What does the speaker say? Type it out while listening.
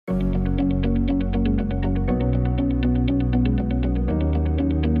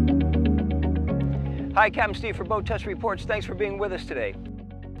Hi, Captain Steve for Boat Test Reports. Thanks for being with us today.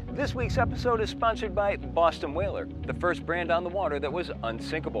 This week's episode is sponsored by Boston Whaler, the first brand on the water that was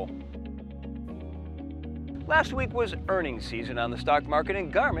unsinkable. Last week was earnings season on the stock market,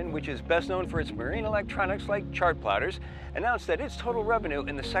 and Garmin, which is best known for its marine electronics like chart plotters, announced that its total revenue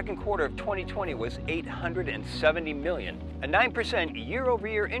in the second quarter of 2020 was $870 million, a 9%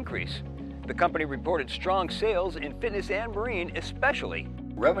 year-over-year increase. The company reported strong sales in fitness and marine especially.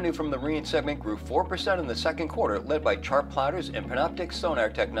 Revenue from the marine segment grew 4% in the second quarter, led by chart plotters and panoptic sonar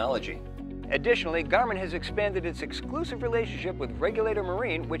technology. Additionally, Garmin has expanded its exclusive relationship with Regulator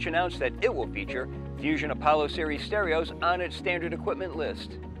Marine, which announced that it will feature Fusion Apollo Series stereos on its standard equipment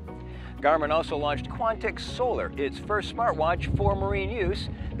list. Garmin also launched Quantix Solar, its first smartwatch for marine use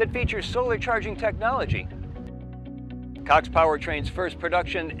that features solar charging technology. Cox Powertrain's first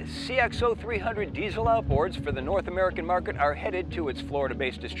production CXO 300 diesel outboards for the North American market are headed to its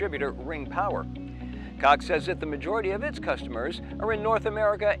Florida-based distributor, Ring Power. Cox says that the majority of its customers are in North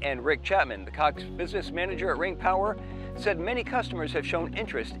America, and Rick Chapman, the Cox business manager at Ring Power, said many customers have shown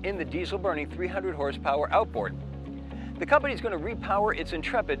interest in the diesel-burning 300 horsepower outboard. The company is going to repower its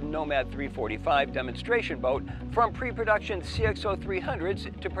Intrepid Nomad 345 demonstration boat from pre-production CXO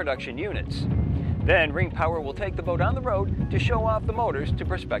 300s to production units. Then Ring Power will take the boat on the road to show off the motors to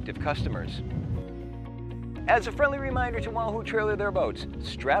prospective customers. As a friendly reminder to all who trailer their boats,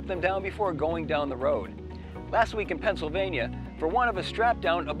 strap them down before going down the road. Last week in Pennsylvania, for want of a strap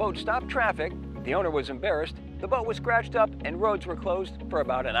down, a boat stopped traffic, the owner was embarrassed, the boat was scratched up, and roads were closed for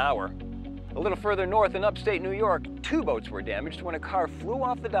about an hour. A little further north in upstate New York, 2 boats were damaged when a car flew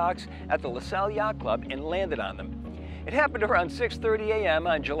off the docks at the LaSalle Yacht Club and landed on them. It happened around 6:30 a.m.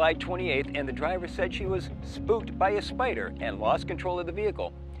 on July 28th, and the driver said she was spooked by a spider and lost control of the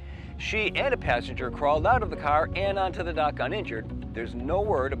vehicle. She and a passenger crawled out of the car and onto the dock uninjured. There's no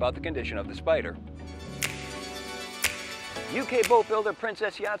word about the condition of the spider. UK boat builder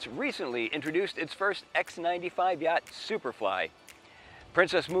Princess Yachts recently introduced its first X95 yacht, Superfly.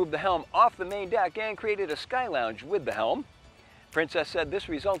 Princess moved the helm off the main deck and created a sky lounge with the helm. Princess said this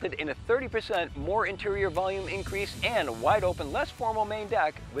resulted in a 30% more interior volume increase and a wide open, less formal main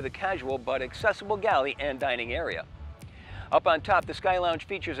deck with a casual but accessible galley and dining area. Up on top, the Sky Lounge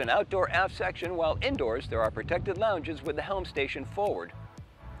features an outdoor aft section, while indoors there are protected lounges with the helm station forward.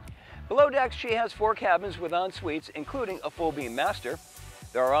 Below decks, she has 4 cabins with en-suites, including a full beam master.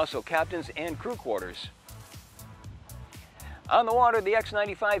 There are also captain's and crew quarters. On the water, the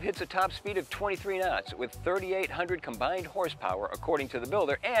X95 hits a top speed of 23 knots with 3,800 combined horsepower, according to the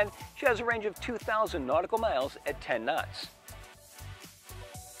builder, and she has a range of 2,000 nautical miles at 10 knots.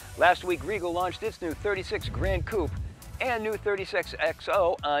 Last week, Regal launched its new 36 Grand Coupe and new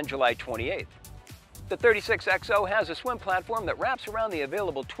 36XO on July 28th. The 36XO has a swim platform that wraps around the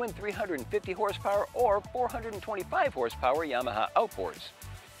available twin 350 horsepower or 425 horsepower Yamaha outboards.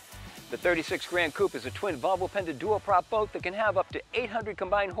 The 36 Grand Coupe is a twin Volvo-pended dual-prop boat that can have up to 800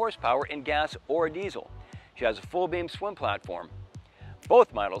 combined horsepower in gas or diesel. She has a full-beam swim platform.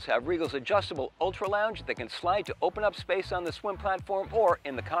 Both models have Regal's adjustable Ultra Lounge that can slide to open up space on the swim platform or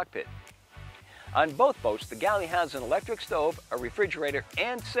in the cockpit. On both boats, the galley has an electric stove, a refrigerator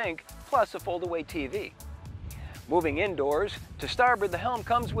and sink, plus a fold-away TV. Moving indoors, to starboard, the helm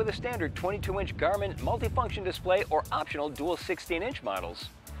comes with a standard 22-inch Garmin multifunction display or optional dual 16-inch models.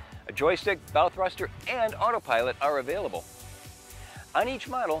 A joystick, bow thruster, and autopilot are available. On each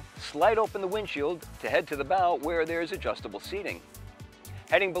model, slide open the windshield to head to the bow where there's adjustable seating.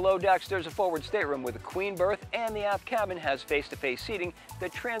 Heading below decks, there's a forward stateroom with a queen berth, and the aft cabin has face-to-face seating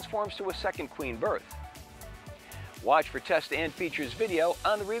that transforms to a second queen berth. Watch for test and features video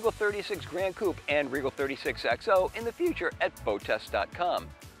on the Regal 36 Grand Coupe and Regal 36XO in the future at BoatTEST.com.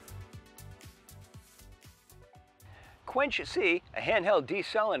 Quench C, a handheld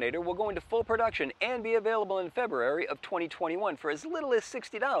desalinator, will go into full production and be available in February of 2021 for as little as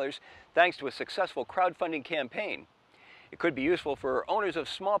 $60 thanks to a successful crowdfunding campaign. It could be useful for owners of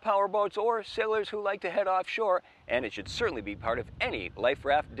small power boats or sailors who like to head offshore, and it should certainly be part of any life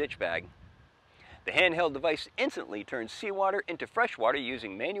raft ditch bag. The handheld device instantly turns seawater into fresh water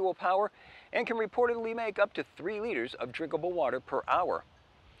using manual power and can reportedly make up to 3 liters of drinkable water per hour.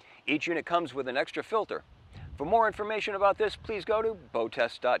 Each unit comes with an extra filter. For more information about this, please go to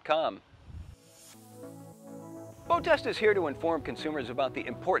BoatTEST.com. BoatTest is here to inform consumers about the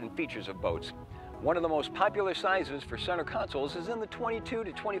important features of boats. One of the most popular sizes for center consoles is in the 22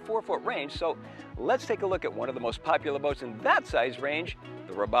 to 24 foot range, so let's take a look at one of the most popular boats in that size range,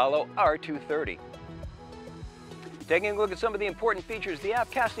 the Robalo R230. Taking a look at some of the important features, the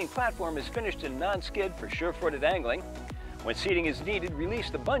aft casting platform is finished in non-skid for sure-footed angling. When seating is needed, release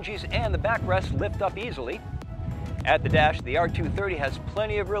the bungees and the backrest lift up easily. At the dash, the R230 has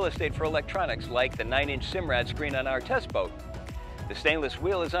plenty of real estate for electronics like the 9-inch Simrad screen on our test boat. The stainless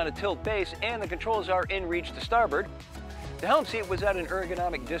wheel is on a tilt base and the controls are in reach to starboard. The helm seat was at an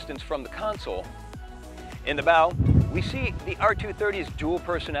ergonomic distance from the console. In the bow, we see the R230's dual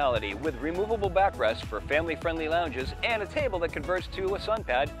personality with removable backrests for family-friendly lounges and a table that converts to a sun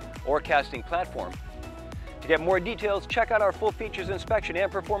pad or casting platform. To get more details, check out our full features inspection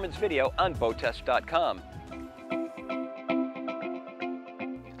and performance video on BoatTEST.com.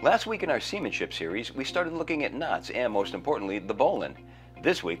 Last week in our seamanship series, we started looking at knots and, most importantly, the bowline.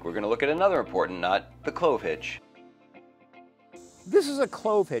 This week, we're going to look at another important knot, the clove hitch. This is a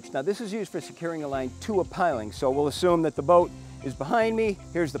clove hitch. Now, this is used for securing a line to a piling. So we'll assume that the boat is behind me.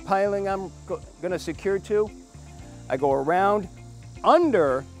 Here's the piling I'm going to secure to. I go around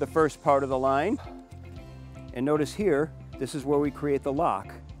under the first part of the line. And notice here, this is where we create the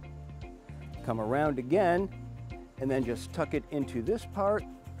lock. Come around again, and then just tuck it into this part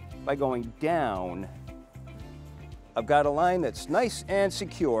by going down. I've got a line that's nice and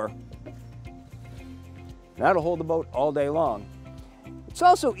secure. That'll hold the boat all day long. It's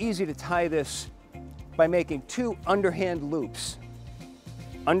also easy to tie this by making two underhand loops.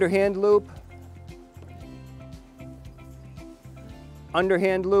 Underhand loop,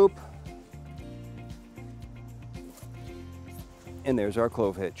 underhand loop, and there's our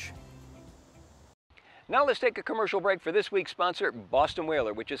clove hitch. Now let's take a commercial break for this week's sponsor, Boston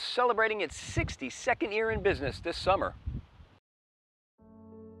Whaler, which is celebrating its 62nd year in business this summer.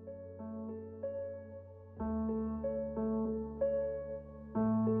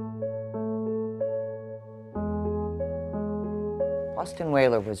 Boston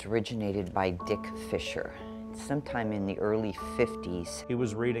Whaler was originated by Dick Fisher sometime in the early 50s. He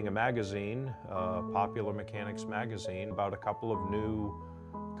was reading a magazine, Popular Mechanics magazine, about a couple of new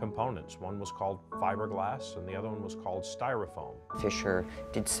components. One was called fiberglass and the other one was called styrofoam. Fisher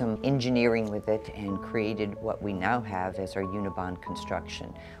did some engineering with it and created what we now have as our Unibond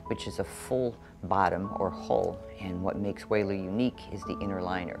construction, which is a full bottom or hull, and what makes Whaler unique is the inner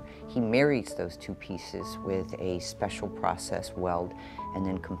liner. He marries those two pieces with a special process weld and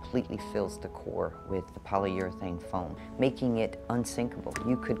then completely fills the core with the polyurethane foam, making it unsinkable.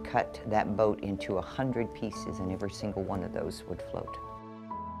 You could cut that boat into 100 pieces and every single one of those would float.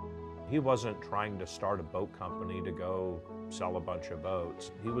 He wasn't trying to start a boat company to go sell a bunch of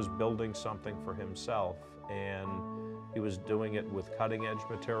boats. He was building something for himself, and he was doing it with cutting-edge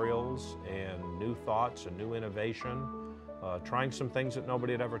materials and new thoughts and new innovation, trying some things that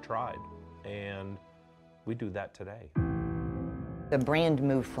nobody had ever tried. And we do that today. The brand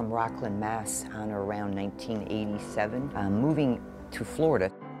moved from Rockland, Mass on or around 1987, moving to Florida.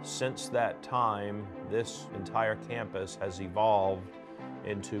 Since that time, this entire campus has evolved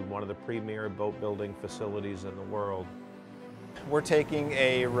into one of the premier boat building facilities in the world. We're taking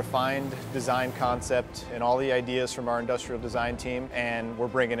a refined design concept and all the ideas from our industrial design team, and we're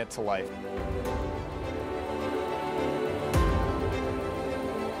bringing it to life.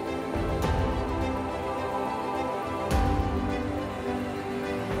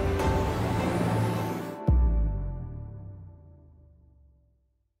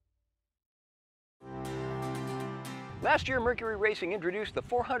 Last year, Mercury Racing introduced the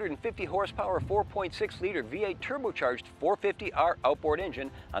 450 horsepower 4.6-liter V8 turbocharged 450R outboard engine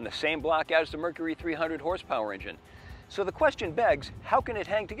on the same block as the Mercury 300 horsepower engine. So the question begs, how can it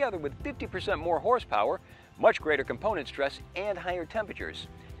hang together with 50% more horsepower, much greater component stress, and higher temperatures?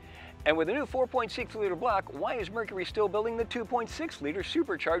 And with a new 4.6-liter block, why is Mercury still building the 2.6-liter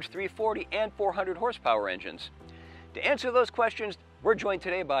supercharged 340 and 400 horsepower engines? To answer those questions, we're joined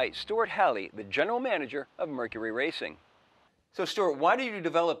today by Stuart Halley, the General Manager of Mercury Racing. So Stuart, why did you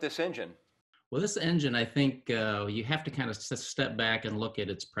develop this engine? Well, this engine, I think you have to kind of step back and look at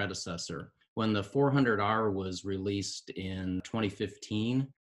its predecessor. When the 400R was released in 2015,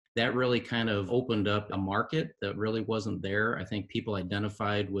 that really kind of opened up a market that really wasn't there. I think people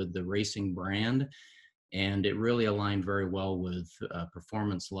identified with the racing brand, and it really aligned very well with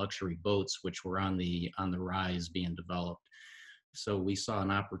performance luxury boats, which were on the rise being developed. So we saw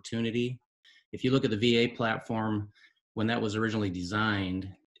an opportunity. If you look at the VA platform, when that was originally designed,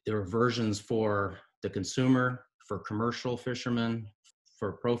 there were versions for the consumer, for commercial fishermen,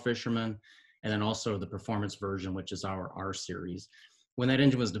 for pro fishermen, and then also the performance version, which is our R series. When that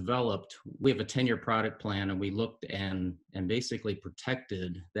engine was developed, we have a 10-year product plan, and we looked and basically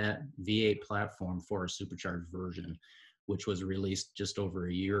protected that V8 platform for a supercharged version, which was released just over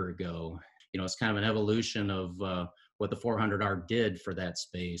a year ago. You know, it's kind of an evolution of what the 400R did for that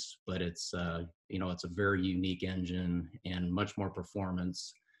space, but it's, you know, it's a very unique engine and much more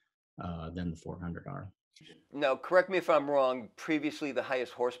performance than the 400R. Now, correct me if I'm wrong, previously the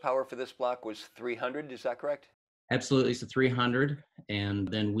highest horsepower for this block was 300, is that correct? Absolutely, it's a 300, and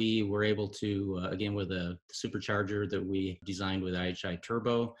then we were able to, again, with a supercharger that we designed with IHI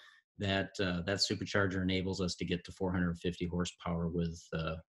Turbo, that supercharger enables us to get to 450 horsepower with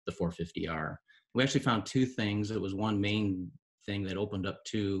the 450R. We actually found two things. It was one main thing that opened up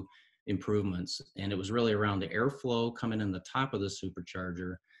two improvements, and it was really around the airflow coming in the top of the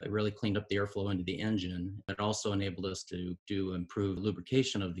supercharger. It really cleaned up the airflow into the engine. It also enabled us to do improved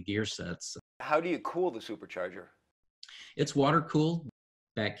lubrication of the gear sets. How do you cool the supercharger? It's water cooled.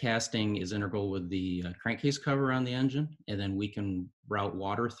 Back casting is integral with the crankcase cover on the engine, and then we can route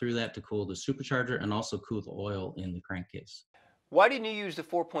water through that to cool the supercharger and also cool the oil in the crankcase. Why didn't you use the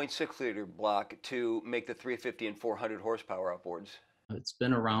 4.6 liter block to make the 350 and 400 horsepower outboards? It's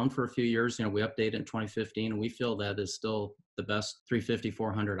been around for a few years. You know, we updated in 2015, and we feel that is still the best 350,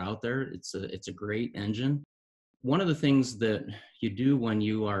 400 out there. It's a great engine. One of the things that you do when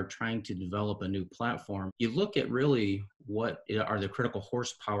you are trying to develop a new platform, you look at really what are the critical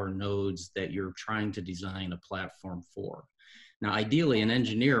horsepower nodes that you're trying to design a platform for. Now, ideally, an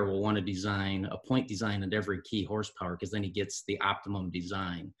engineer will want to design a point design at every key horsepower because then he gets the optimum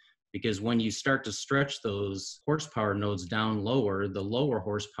design. Because when you start to stretch those horsepower nodes down lower, the lower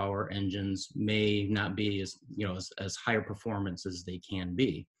horsepower engines may not be as, you know, as higher performance as they can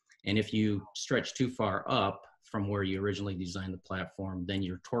be. And if you stretch too far up from where you originally designed the platform, then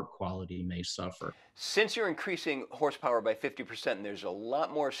your torque quality may suffer. Since you're increasing horsepower by 50% and there's a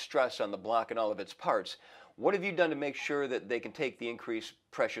lot more stress on the block and all of its parts, what have you done to make sure that they can take the increased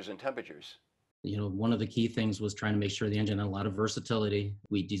pressures and temperatures? You know, one of the key things was trying to make sure the engine had a lot of versatility.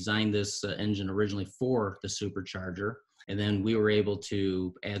 We designed this engine originally for the supercharger, and then we were able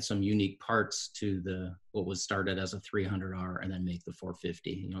to add some unique parts to what was started as a 300R and then make the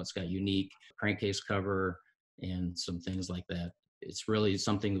 450. You know, it's got unique crankcase cover and some things like that. It's really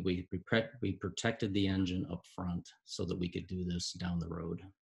something that we protected the engine up front so that we could do this down the road.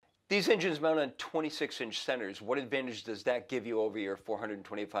 These engines mount on 26-inch centers. What advantage does that give you over your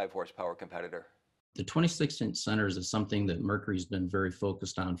 425 horsepower competitor? The 26-inch centers is something that Mercury's been very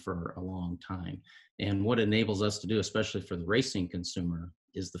focused on for a long time. And what it enables us to do, especially for the racing consumer,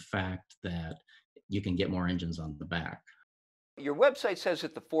 is the fact that you can get more engines on the back. Your website says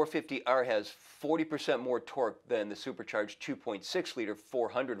that the 450R has 40% more torque than the supercharged 2.6 liter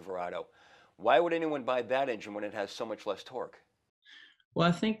 400 Verado. Why would anyone buy that engine when it has so much less torque? Well,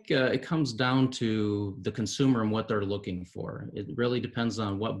 I think it comes down to the consumer and what they're looking for. It really depends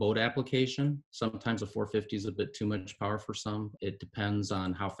on what boat application. Sometimes a 450 is a bit too much power for some. It depends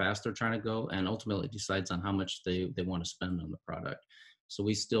on how fast they're trying to go, and ultimately it decides on how much they want to spend on the product. So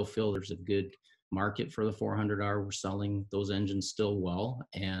we still feel there's a good market for the 400R. We're selling those engines still well,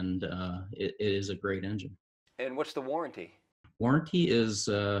 and it is a great engine. And what's the warranty? Warranty is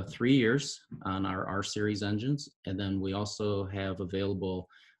 3 years on our R-Series engines, and then we also have available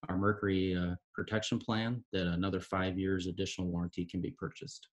our Mercury protection plan that another 5 years additional warranty can be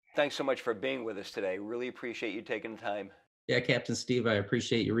purchased. Thanks so much for being with us today. Really appreciate you taking the time. Yeah, Captain Steve, I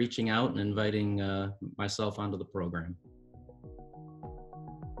appreciate you reaching out and inviting myself onto the program.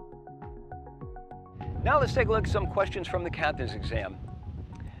 Now let's take a look at some questions from the captain's exam.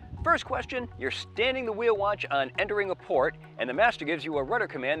 First question, you're standing the wheel watch on entering a port, and the master gives you a rudder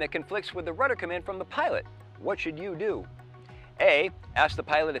command that conflicts with the rudder command from the pilot. What should you do? A, ask the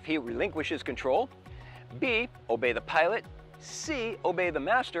pilot if he relinquishes control. B, obey the pilot. C, obey the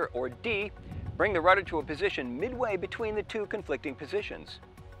master. Or D, bring the rudder to a position midway between the two conflicting positions.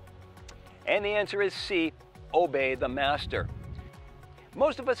 And the answer is C, obey the master.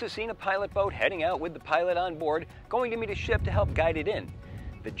 Most of us have seen a pilot boat heading out with the pilot on board, going to meet a ship to help guide it in.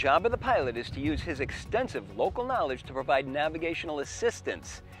 The job of the pilot is to use his extensive local knowledge to provide navigational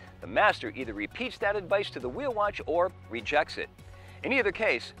assistance. The master either repeats that advice to the wheel watch or rejects it. In either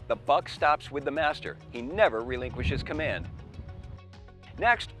case, the buck stops with the master. He never relinquishes command.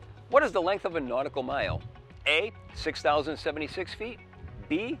 Next, what is the length of a nautical mile? A, 6,076 feet,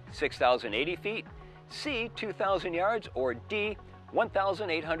 B, 6,080 feet, C, 2,000 yards, or D,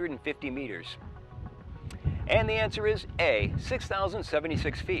 1,850 meters. And the answer is A,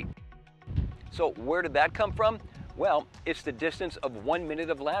 6,076 feet. So where did that come from? Well, it's the distance of 1 minute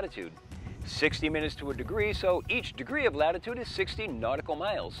of latitude. 60 minutes to a degree, so each degree of latitude is 60 nautical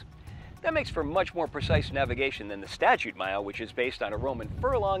miles. That makes for much more precise navigation than the statute mile, which is based on a Roman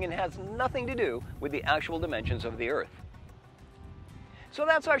furlong and has nothing to do with the actual dimensions of the Earth. So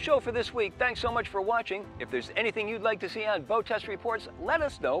that's our show for this week. Thanks so much for watching. If there's anything you'd like to see on Boat Test Reports, let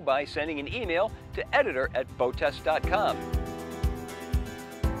us know by sending an email to editor@BoatTEST.com.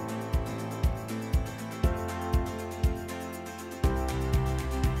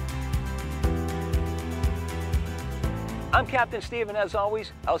 I'm Captain Steve, and as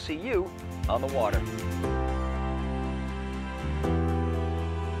always, I'll see you on the water.